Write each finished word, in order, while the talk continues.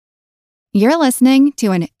You're listening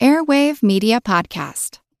to an Airwave Media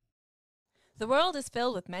Podcast. The world is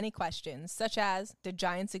filled with many questions, such as, did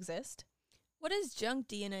giants exist? What is junk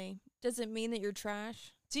DNA? Does it mean that you're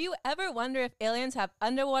trash? Do you ever wonder if aliens have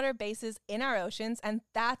underwater bases in our oceans, and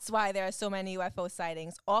that's why there are so many UFO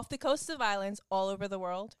sightings off the coasts of islands all over the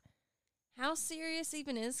world? How serious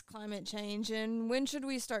even is climate change, and when should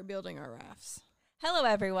we start building our rafts? Hello,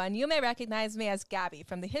 everyone. You may recognize me as Gabby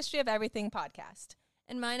from the History of Everything podcast.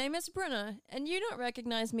 And my name is Brenna, and you don't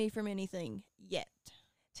recognize me from anything yet.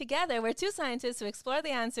 Together, we're two scientists who explore the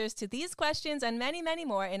answers to these questions and many, many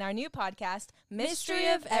more in our new podcast, Mystery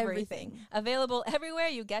of Everything, available everywhere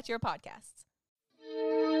you get your podcasts.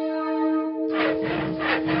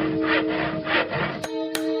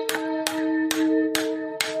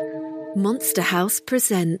 Monster House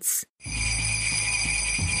presents.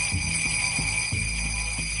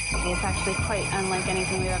 It's actually quite unlike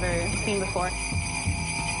anything we've ever seen before.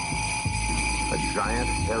 A giant,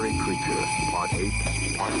 hairy creature, part ape,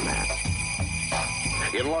 part man.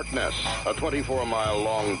 In Loch Ness, a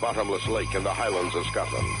 24-mile-long bottomless lake in the Highlands of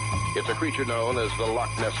Scotland. It's a creature known as the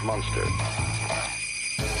Loch Ness Monster.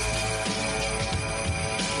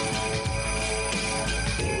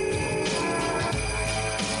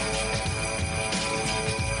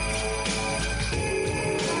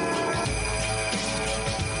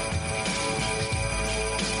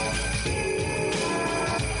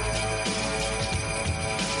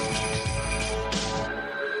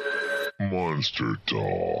 Monster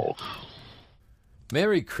Talk.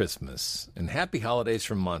 Merry Christmas and happy holidays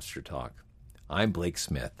from Monster Talk. I'm Blake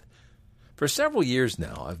Smith. For several years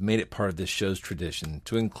now, I've made it part of this show's tradition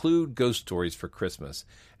to include ghost stories for Christmas,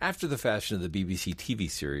 after the fashion of the BBC TV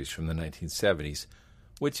series from the 1970s,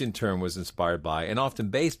 which in turn was inspired by and often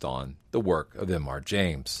based on the work of M.R.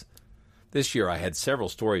 James. This year I had several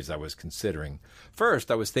stories I was considering.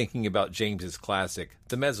 First, I was thinking about James's classic,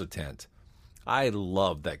 The Mezzotent. I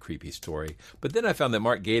loved that creepy story, but then I found that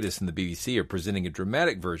Mark Gatiss and the BBC are presenting a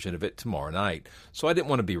dramatic version of it tomorrow night, so I didn't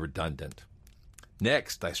want to be redundant.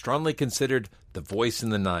 Next, I strongly considered The Voice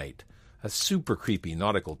in the Night, a super creepy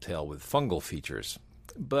nautical tale with fungal features,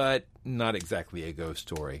 but not exactly a ghost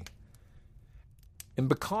story. And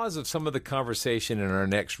because of some of the conversation in our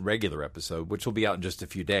next regular episode, which will be out in just a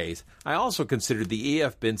few days, I also considered the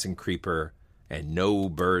E.F. Benson creeper and No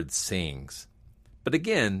Bird Sings. But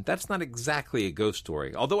again, that's not exactly a ghost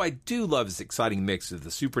story, although I do love this exciting mix of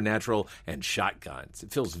the supernatural and shotguns.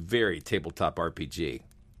 It feels very tabletop RPG.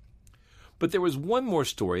 But there was one more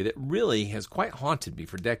story that really has quite haunted me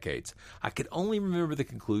for decades. I could only remember the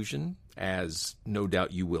conclusion, as no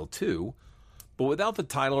doubt you will too, but without the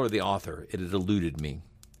title or the author, it had eluded me.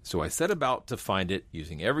 So I set about to find it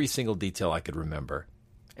using every single detail I could remember.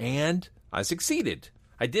 And I succeeded.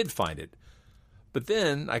 I did find it. But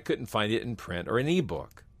then I couldn't find it in print or an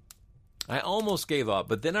ebook. I almost gave up,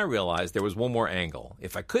 but then I realized there was one more angle.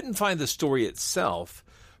 If I couldn't find the story itself,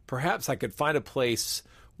 perhaps I could find a place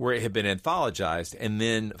where it had been anthologized and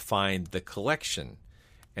then find the collection.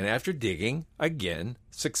 And after digging, again,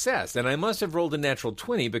 success. And I must have rolled a natural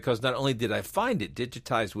 20 because not only did I find it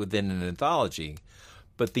digitized within an anthology,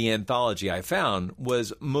 but the anthology I found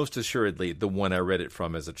was most assuredly the one I read it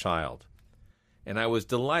from as a child. And I was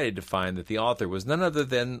delighted to find that the author was none other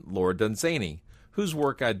than Lord Dunsany, whose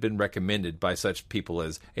work I'd been recommended by such people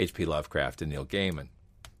as H.P. Lovecraft and Neil Gaiman.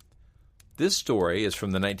 This story is from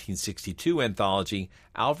the 1962 anthology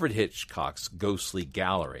Alfred Hitchcock's Ghostly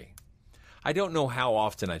Gallery. I don't know how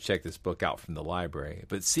often I check this book out from the library,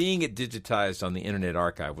 but seeing it digitized on the Internet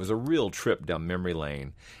Archive was a real trip down memory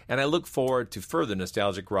lane, and I look forward to further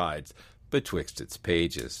nostalgic rides betwixt its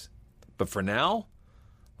pages. But for now,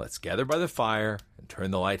 let's gather by the fire and turn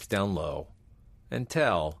the lights down low and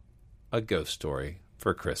tell a ghost story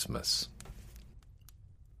for Christmas.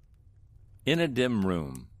 In a Dim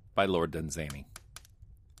Room by Lord Dunsany.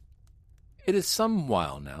 It is some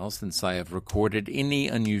while now since I have recorded any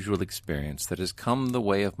unusual experience that has come the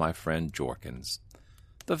way of my friend Jorkins.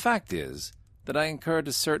 The fact is that I incurred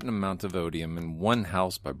a certain amount of odium in one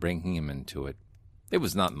house by bringing him into it. It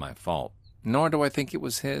was not my fault, nor do I think it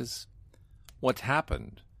was his. What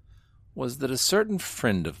happened was that a certain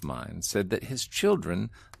friend of mine said that his children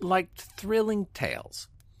liked thrilling tales,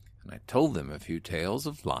 and I told them a few tales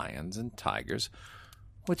of lions and tigers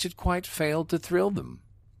which had quite failed to thrill them.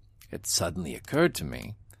 It suddenly occurred to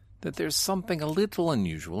me that there's something a little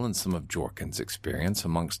unusual in some of Jorkins' experience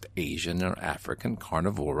amongst Asian or African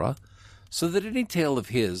carnivora, so that any tale of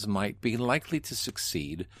his might be likely to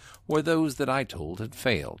succeed where those that I told had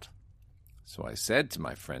failed. So I said to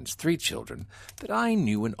my friend's 3 children that I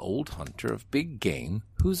knew an old hunter of big game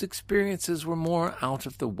whose experiences were more out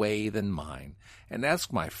of the way than mine, and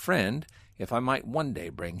asked my friend if I might one day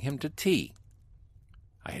bring him to tea.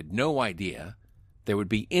 I had no idea there would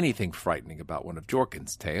be anything frightening about one of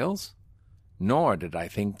Jorkin's tales, nor did I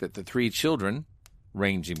think that the 3 children,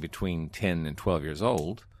 ranging between 10 and 12 years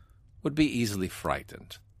old, would be easily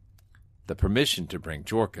frightened. The permission to bring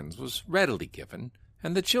Jorkins was readily given,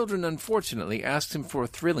 and the children unfortunately asked him for a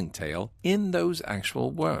thrilling tale in those actual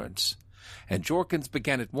words, and Jorkins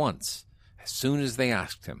began at once, as soon as they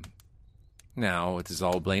asked him. Now it is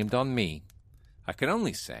all blamed on me. I can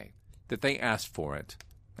only say that they asked for it,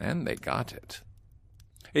 and they got it.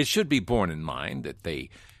 It should be borne in mind that they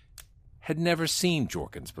had never seen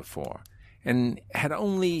Jorkins before, and had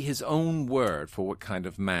only his own word for what kind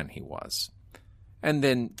of man he was. And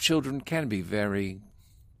then children can be very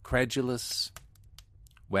credulous.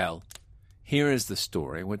 Well, here is the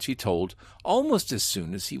story which he told almost as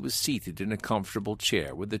soon as he was seated in a comfortable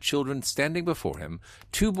chair with the children standing before him,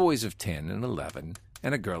 2 boys of 10 and 11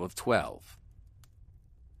 and a girl of 12.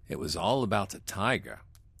 It was all about a tiger,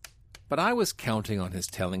 but I was counting on his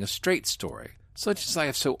telling a straight story, such as I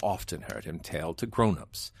have so often heard him tell to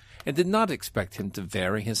grown-ups, and did not expect him to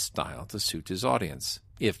vary his style to suit his audience,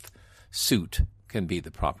 if suit can be the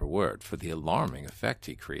proper word for the alarming effect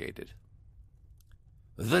he created.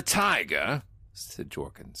 "The tiger," said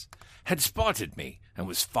Jorkins, "had spotted me and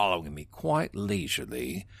was following me quite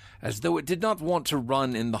leisurely, as though it did not want to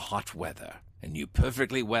run in the hot weather, and knew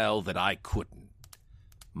perfectly well that I couldn't.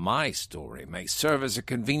 My story may serve as a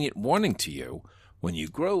convenient warning to you, when you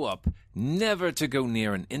grow up, never to go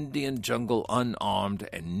near an Indian jungle unarmed,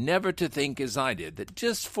 and never to think as I did that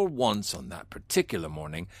just for once on that particular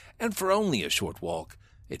morning, and for only a short walk,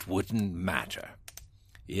 it wouldn't matter.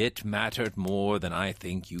 It mattered more than I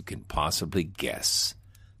think you can possibly guess.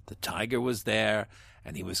 The tiger was there,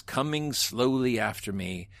 and he was coming slowly after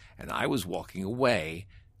me, and I was walking away,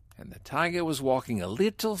 and the tiger was walking a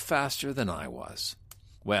little faster than I was.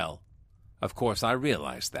 Well, of course I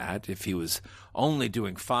realized that, if he was only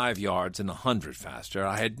doing 5 yards in 100 faster,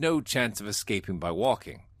 I had no chance of escaping by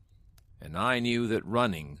walking, and I knew that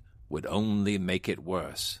running would only make it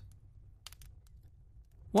worse."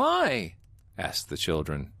 "Why?" asked the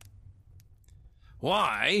children.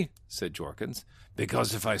 "Why?" said Jorkins.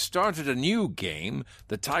 "Because if I started a new game,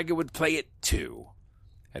 the tiger would play it too.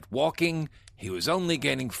 At walking, he was only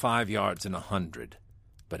gaining 5 yards in 100,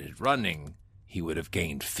 but at running, he would have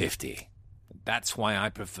gained 50. That's why I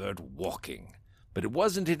preferred walking. But it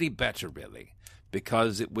wasn't any better, really,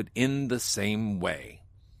 because it would end the same way.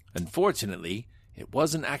 Unfortunately, it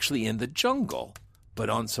wasn't actually in the jungle, but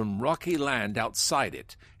on some rocky land outside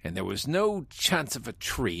it, and there was no chance of a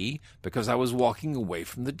tree because I was walking away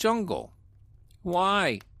from the jungle."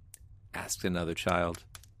 "Why?" asked another child.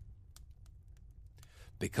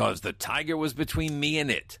 "Because the tiger was between me and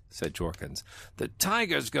it," said Jorkins. "The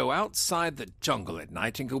tigers go outside the jungle at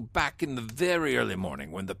night and go back in the very early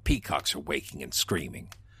morning when the peacocks are waking and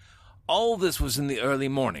screaming. All this was in the early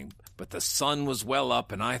morning, but the sun was well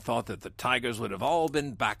up, and I thought that the tigers would have all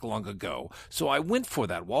been back long ago, so I went for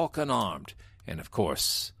that walk unarmed, and of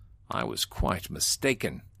course I was quite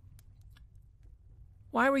mistaken."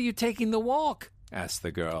 "Why were you taking the walk?" asked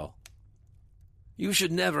the girl. "You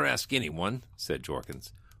should never ask anyone," said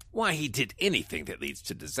Jorkins, "why he did anything that leads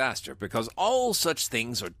to disaster, because all such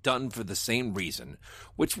things are done for the same reason,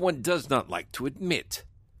 which one does not like to admit.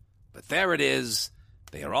 But there it is.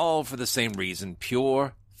 They are all for the same reason,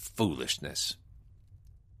 pure foolishness."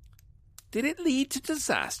 "Did it lead to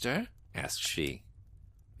disaster?" asked she.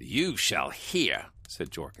 "You shall hear,"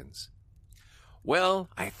 said Jorkins. "Well,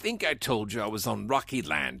 I think I told you I was on rocky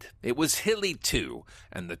land. It was hilly, too,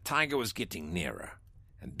 and the tiger was getting nearer.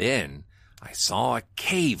 And then I saw a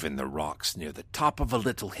cave in the rocks near the top of a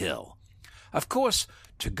little hill. Of course,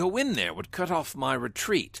 to go in there would cut off my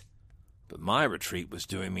retreat. But my retreat was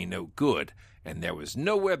doing me no good, and there was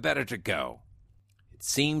nowhere better to go. It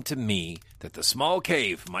seemed to me that the small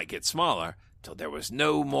cave might get smaller till there was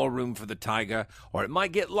no more room for the tiger, or it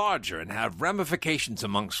might get larger and have ramifications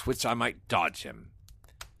amongst which I might dodge him.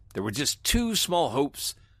 There were just 2 small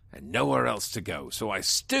hopes and nowhere else to go, so I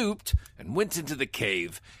stooped and went into the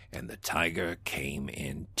cave, and the tiger came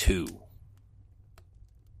in too.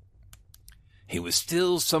 He was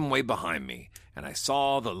still some way behind me, and I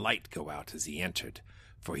saw the light go out as he entered,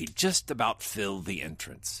 for he just about filled the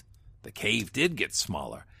entrance. The cave did get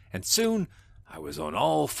smaller, and soon I was on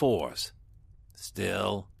all 4s.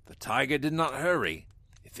 Still, the tiger did not hurry.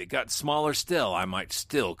 If it got smaller still, I might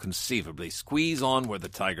still conceivably squeeze on where the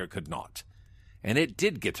tiger could not. and it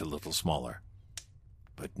did get a little smaller,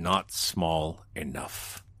 but not small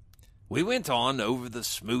enough. We went on over the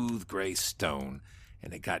smooth gray stone,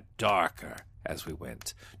 and it got darker as we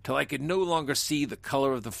went, till I could no longer see the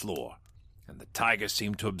color of the floor, and the tiger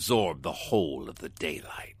seemed to absorb the whole of the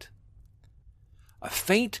daylight. A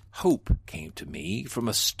faint hope came to me from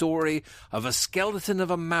a story of a skeleton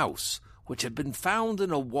of a mouse which had been found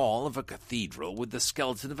in a wall of a cathedral with the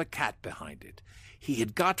skeleton of a cat behind it. He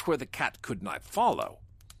had got where the cat could not follow,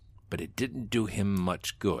 but it didn't do him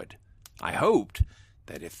much good. I hoped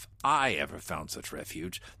that if I ever found such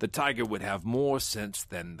refuge, the tiger would have more sense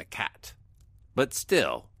than the cat. But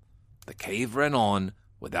still, the cave ran on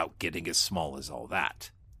without getting as small as all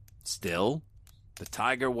that. Still, the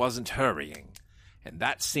tiger wasn't hurrying, and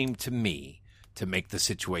that seemed to me to make the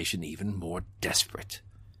situation even more desperate.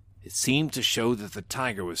 It seemed to show that the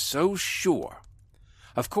tiger was so sure.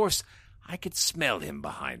 Of course, I could smell him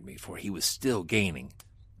behind me, for he was still gaining,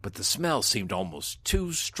 but the smell seemed almost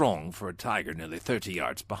too strong for a tiger nearly 30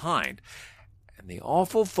 yards behind, and the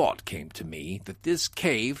awful thought came to me that this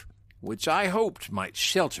cave, which I hoped might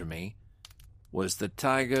shelter me, was the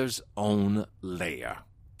tiger's own lair.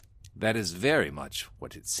 That is very much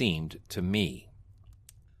what it seemed to me.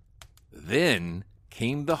 Then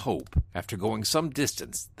came the hope, after going some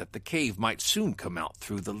distance, that the cave might soon come out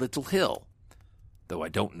through the little hill, though I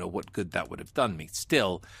don't know what good that would have done me.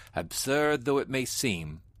 Still, absurd though it may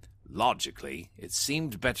seem, logically, it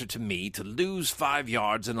seemed better to me to lose 5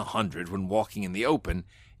 yards in 100 when walking in the open,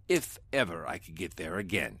 if ever I could get there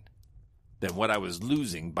again, than what I was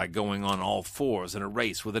losing by going on all fours in a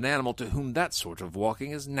race with an animal to whom that sort of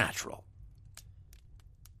walking is natural.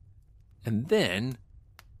 And then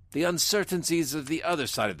the uncertainties of the other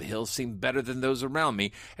side of the hill seemed better than those around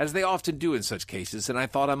me, as they often do in such cases, and I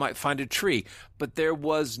thought I might find a tree, but there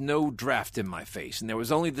was no draught in my face, and there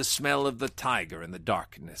was only the smell of the tiger in the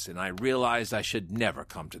darkness, and I realized I should never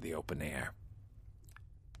come to the open air.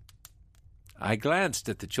 I glanced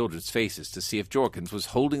at the children's faces to see if Jorkins was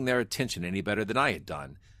holding their attention any better than I had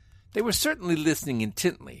done. They were certainly listening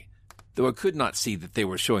intently, though I could not see that they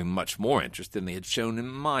were showing much more interest than they had shown in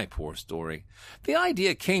my poor story. The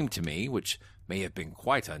idea came to me, which may have been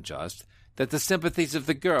quite unjust, that the sympathies of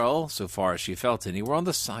the girl, so far as she felt any, were on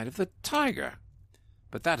the side of the tiger.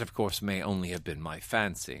 But that, of course, may only have been my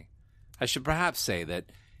fancy. I should perhaps say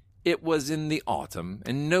that it was in the autumn,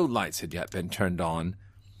 and no lights had yet been turned on,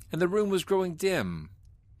 and the room was growing dim.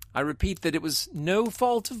 I repeat that it was no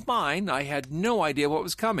fault of mine. I had no idea what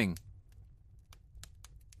was coming.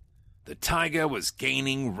 The tiger was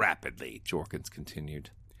gaining rapidly, Jorkins continued,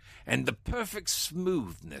 and the perfect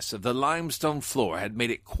smoothness of the limestone floor had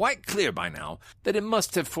made it quite clear by now that it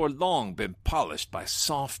must have for long been polished by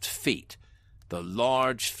soft feet, the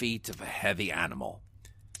large feet of a heavy animal.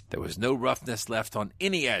 There was no roughness left on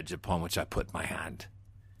any edge upon which I put my hand.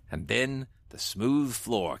 And then the smooth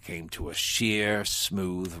floor came to a sheer,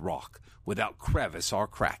 smooth rock, without crevice or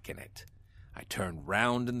crack in it. I turned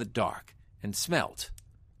round in the dark and smelt,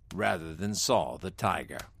 rather than saw, the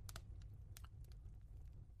tiger.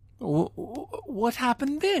 "What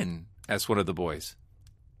happened then?" asked one of the boys.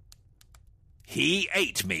 "He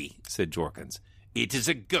ate me," said Jorkins. "It is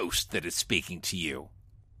a ghost that is speaking to you."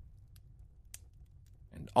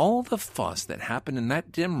 And all the fuss that happened in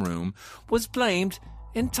that dim room was blamed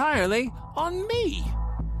entirely on me.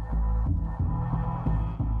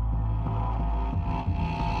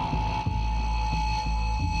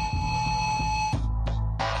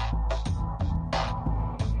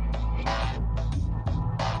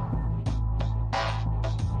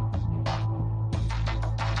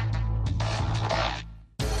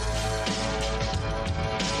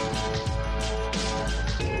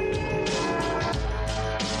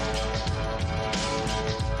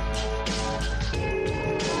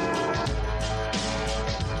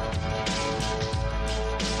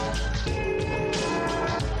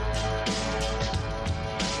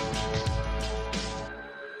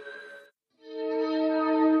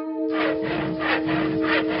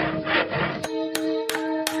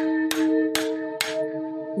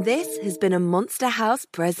 This has been a Monster House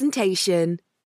presentation.